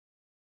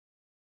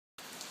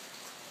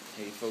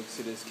Hey folks,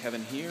 it is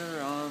Kevin here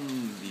on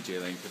the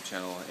jlandkev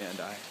channel,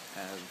 and I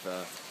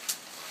have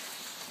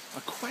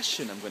a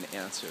question I'm going to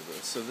answer.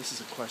 So this is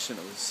a question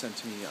that was sent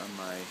to me on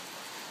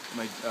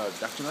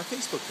actually my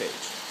Facebook page.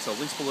 So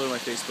links below to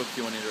my Facebook if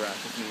you want to interact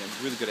with me. I'm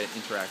really good at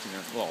interacting.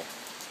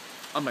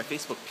 On my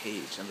Facebook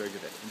page, I'm very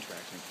good at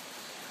interacting.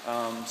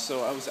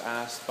 So I was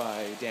asked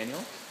by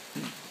Daniel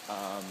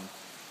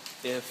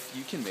if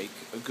you can make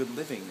a good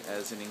living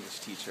as an English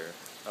teacher,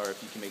 or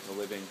if you can make a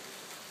living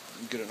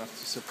good enough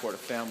to support a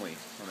family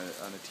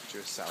on a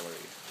teacher's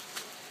salary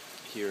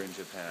here in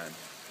Japan.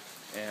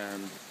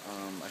 And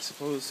I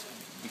suppose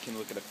we can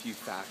look at a few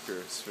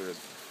factors for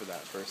that.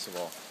 First of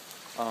all,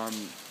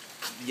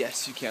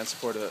 yes, you can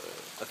support a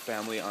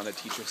family on a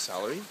teacher's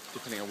salary,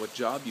 depending on what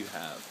job you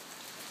have.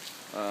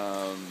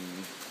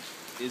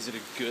 Is it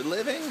a good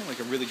living? Like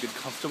a really good,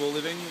 comfortable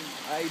living?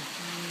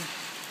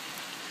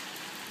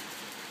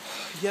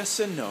 Yes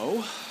and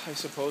no. I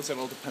suppose it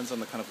all depends on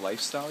the kind of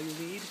lifestyle you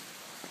lead.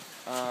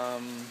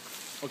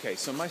 Okay,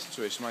 so my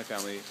situation, my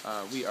family,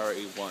 we are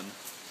a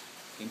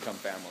one-income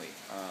family.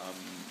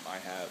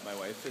 My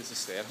wife is a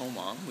stay-at-home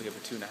mom. We have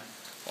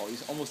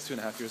he's almost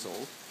 2.5 years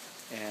old,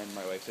 and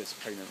my wife is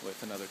pregnant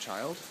with another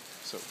child,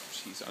 so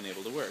she's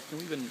unable to work. And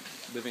we've been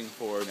living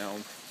for now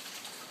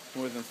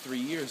more than 3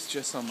 years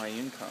just on my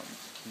income.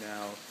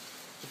 Now,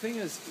 the thing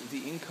is,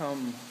 the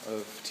income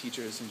of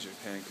teachers in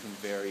Japan can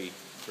vary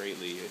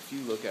greatly. If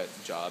you look at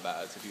job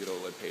ads, if you go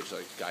to a webpage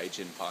like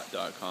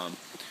gaijinpot.com,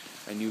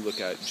 and you look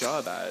at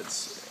job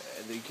ads,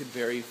 the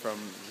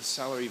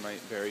salary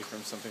might vary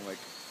from something like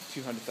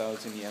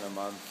 200,000 yen a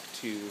month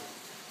to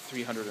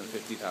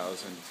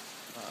 350,000.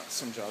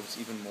 Some jobs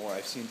even more.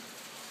 I've seen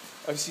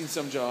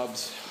some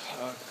jobs,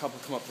 a couple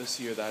come up this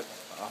year that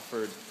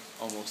offered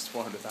almost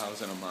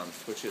 400,000 a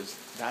month,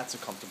 that's a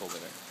comfortable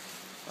living.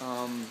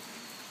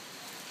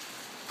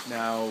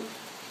 Now,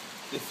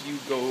 if you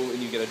go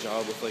and you get a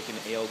job with like an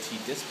ALT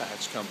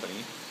dispatch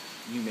company,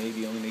 you may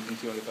be only making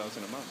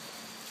 200,000 a month.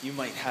 You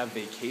might have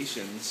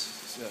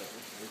vacations,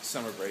 like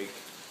summer break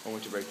or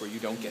winter break, where you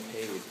don't get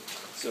paid.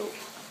 So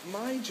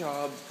my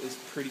job is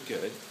pretty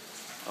good.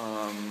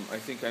 I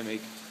think I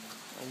make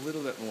a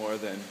little bit more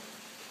than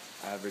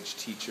average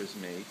teachers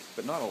make,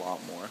 but not a lot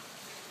more.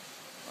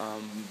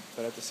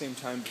 But at the same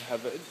time, to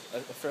have a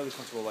fairly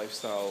comfortable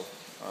lifestyle,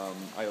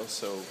 I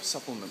also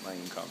supplement my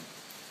income.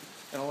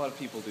 And a lot of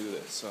people do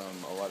this.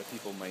 A lot of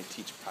people might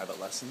teach private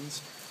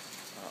lessons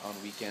on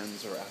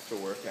weekends or after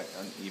work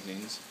on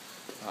evenings.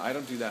 I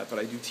don't do that, but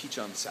I do teach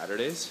on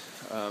Saturdays.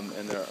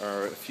 And there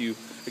are a few,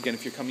 again,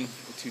 if you're coming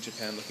to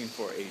Japan looking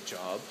for a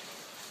job,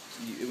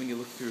 when you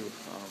look through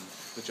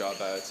the job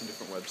ads and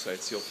different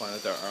websites, you'll find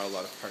that there are a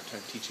lot of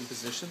part-time teaching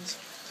positions.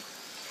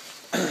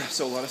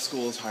 So a lot of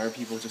schools hire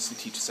people just to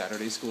teach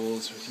Saturday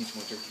schools or teach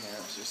winter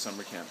camps or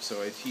summer camps.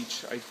 So I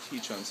teach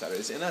on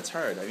Saturdays, and that's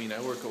hard. I mean,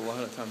 I work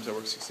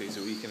 6 days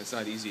a week, and it's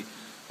not easy.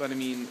 But I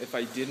mean, if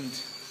I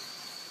didn't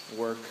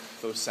work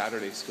those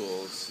Saturday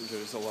schools,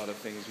 there's a lot of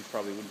things we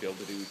probably wouldn't be able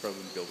to do. We probably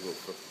wouldn't be able to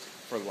go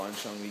for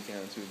lunch on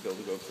weekends. We would be able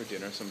to go for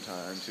dinner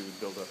sometimes. We would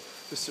build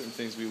there's certain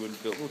things we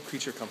wouldn't build, little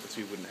creature comforts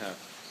we wouldn't have.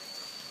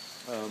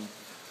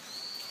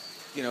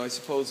 I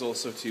suppose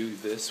also too,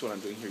 what I'm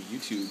doing here,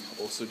 YouTube,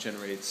 also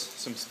generates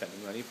some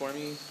spending money for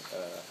me.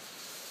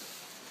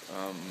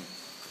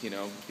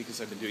 Because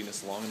I've been doing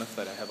this long enough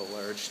that I have a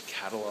large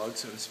catalog,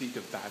 so to speak,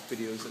 of back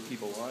videos that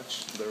people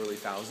watch, literally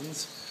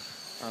thousands.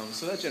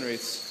 So that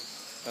generates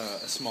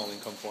a small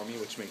income for me,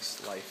 which makes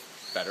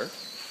life better.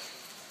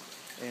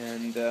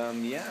 And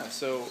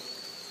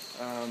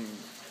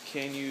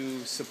can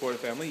you support a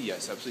family?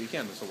 Yes, absolutely you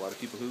can. There's a lot of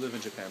people who live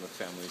in Japan with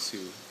families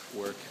who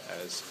work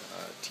as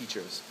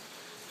teachers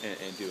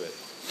and do it.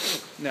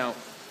 Now,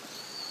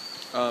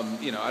 I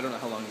don't know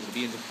how long I'm going to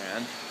be in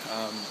Japan.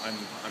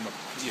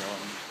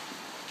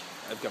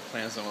 I've got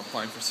plans on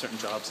applying for certain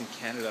jobs in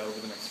Canada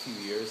over the next few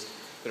years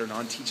that are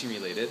non-teaching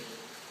related,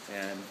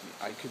 and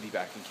I could be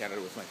back in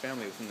Canada with my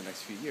family within the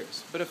next few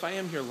years. But if I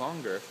am here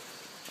longer,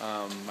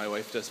 my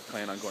wife does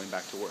plan on going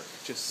back to work,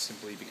 just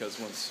simply because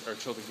once our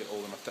children get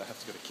old enough to have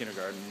to go to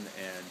kindergarten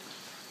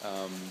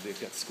and they've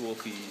got school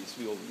fees,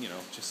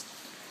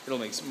 it'll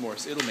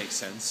make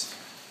sense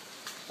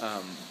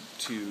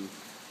to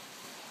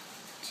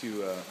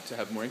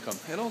have more income.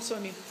 And also,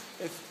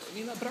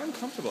 but I'm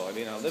comfortable.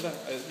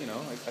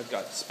 I've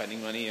got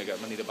spending money. I got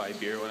money to buy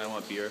beer when I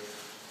want beer.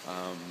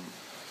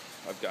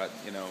 I've got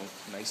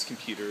nice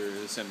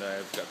computers, and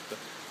I've got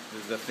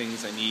the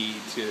things I need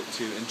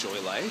to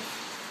enjoy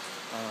life.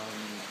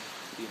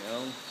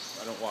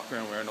 I don't walk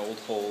around wearing old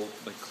clothes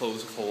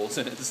with holes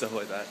in it and stuff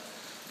like that.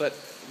 But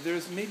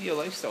there's maybe a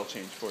lifestyle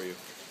change for you.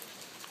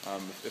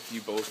 If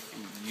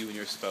you and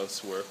your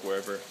spouse work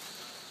wherever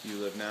you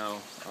live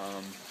now.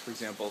 For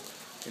example,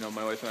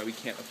 my wife and I, we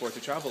can't afford to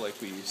travel like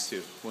we used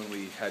to when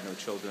we had no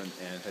children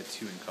and had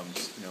two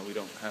incomes. We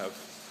don't have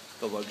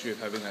the luxury of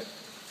having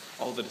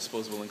all the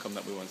disposable income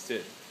that we once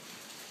did.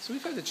 So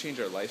we've had to change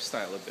our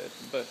lifestyle a bit,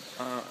 but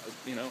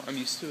I'm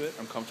used to it.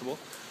 I'm comfortable.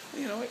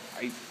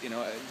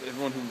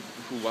 Everyone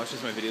who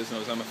watches my videos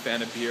knows I'm a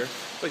fan of beer.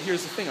 But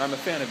here's the thing: I'm a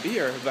fan of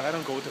beer, but I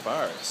don't go to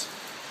bars.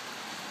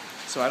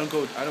 So I don't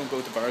go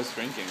to bars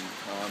drinking.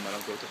 I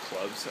don't go to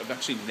clubs. I've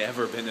actually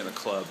never been in a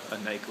club,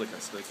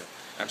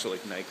 actual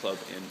nightclub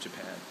in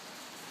Japan.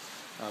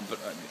 But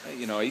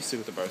I used to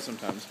go to bars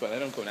sometimes, but I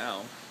don't go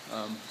now.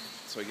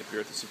 So I get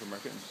beer at the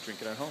supermarket and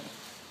drink it at home.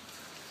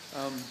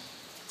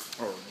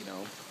 Or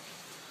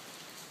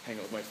hang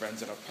out with my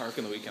friends at a park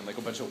in the weekend like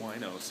a bunch of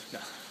winos. No.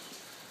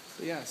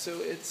 But yeah, so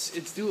it's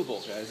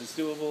doable, guys. It's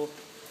doable.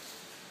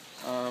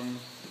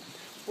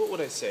 What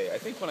would I say? I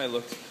think when I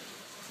looked,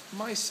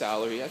 my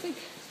salary, I think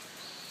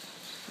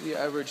the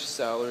average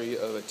salary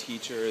of a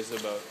teacher is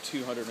about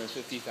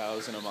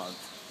 $250,000 a month.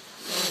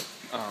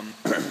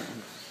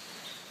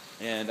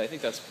 And I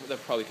think that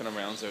probably kind of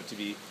rounds out to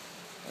be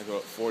like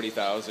about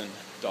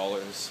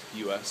 $40,000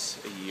 US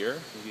a year,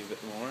 maybe a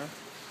bit more.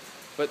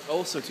 But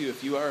also, too,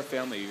 if you are a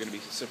family, you're going to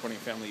be supporting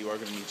a family, you are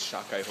going to need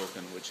Shakai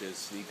Hoken, which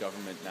is the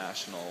government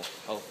national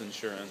health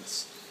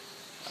insurance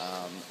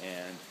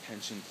and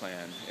pension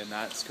plan. And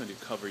that's going to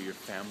cover your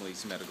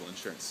family's medical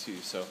insurance, too.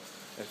 So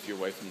if your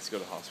wife needs to go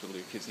to the hospital,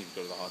 your kids need to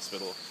go to the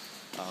hospital,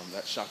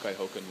 that Shakai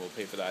Hoken will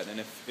pay for that. And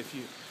if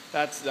you,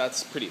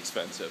 that's pretty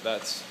expensive.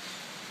 That's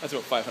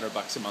about $500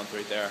 a month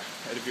right there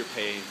out of your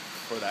pay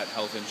for that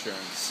health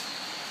insurance.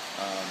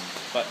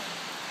 But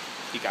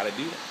you got to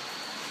do it.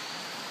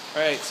 All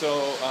right, so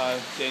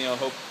Daniel, I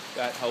hope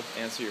that helped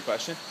answer your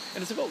question.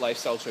 And it's about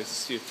lifestyle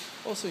choices too.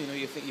 Also,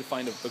 you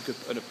find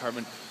an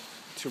apartment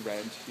to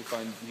rent. You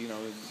find,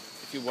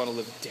 if you want to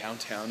live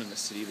downtown in a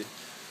city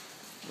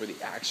where the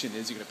action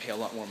is, you're going to pay a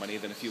lot more money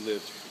than if you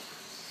lived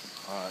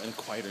in a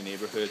quieter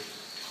neighborhood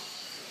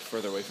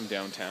further away from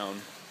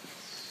downtown.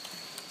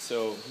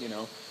 So,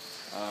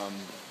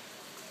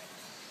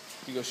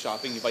 you go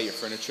shopping, you buy your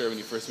furniture when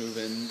you first move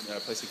in, a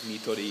place like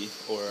Nitori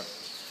or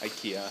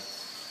IKEA.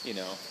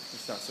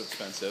 It's not so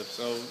expensive.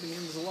 So,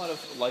 there's a lot of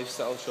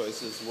lifestyle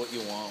choices, what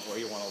you want, where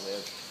you want to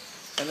live.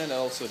 And then it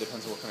also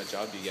depends on what kind of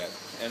job you get.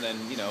 And then,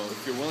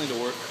 if you're willing to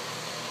work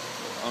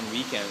on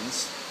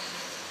weekends,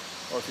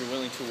 or if you're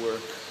willing to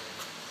work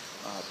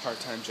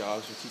part-time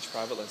jobs or teach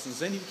private lessons,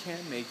 then you can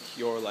make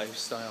your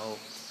lifestyle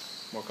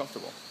more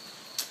comfortable.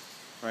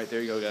 All right,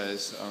 there you go,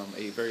 guys.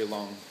 A very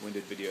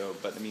long-winded video,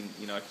 but I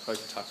could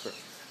probably talk for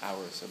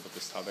hours about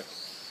this topic.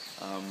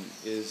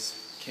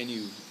 Can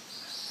you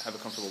have a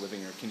comfortable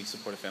living, or can you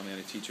support a family on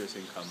a teacher's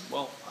income?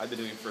 Well, I've been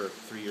doing it for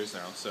 3 years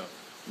now, so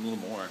a little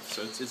more.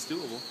 So it's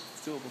doable.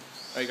 It's doable.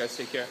 All right, guys,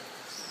 take care.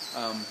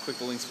 Click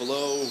the links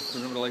below.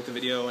 Remember to like the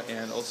video,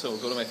 and also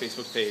go to my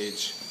Facebook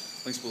page.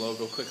 Links below.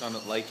 Go click on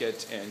it, like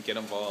it, and get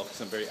involved,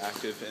 because I'm very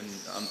active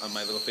on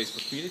my little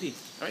Facebook community.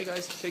 All right,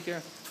 guys, take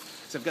care.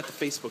 So I've got the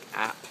Facebook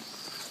app,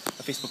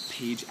 a Facebook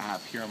page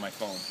app here on my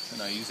phone,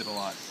 and I use it a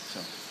lot.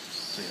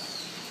 So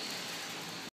yeah.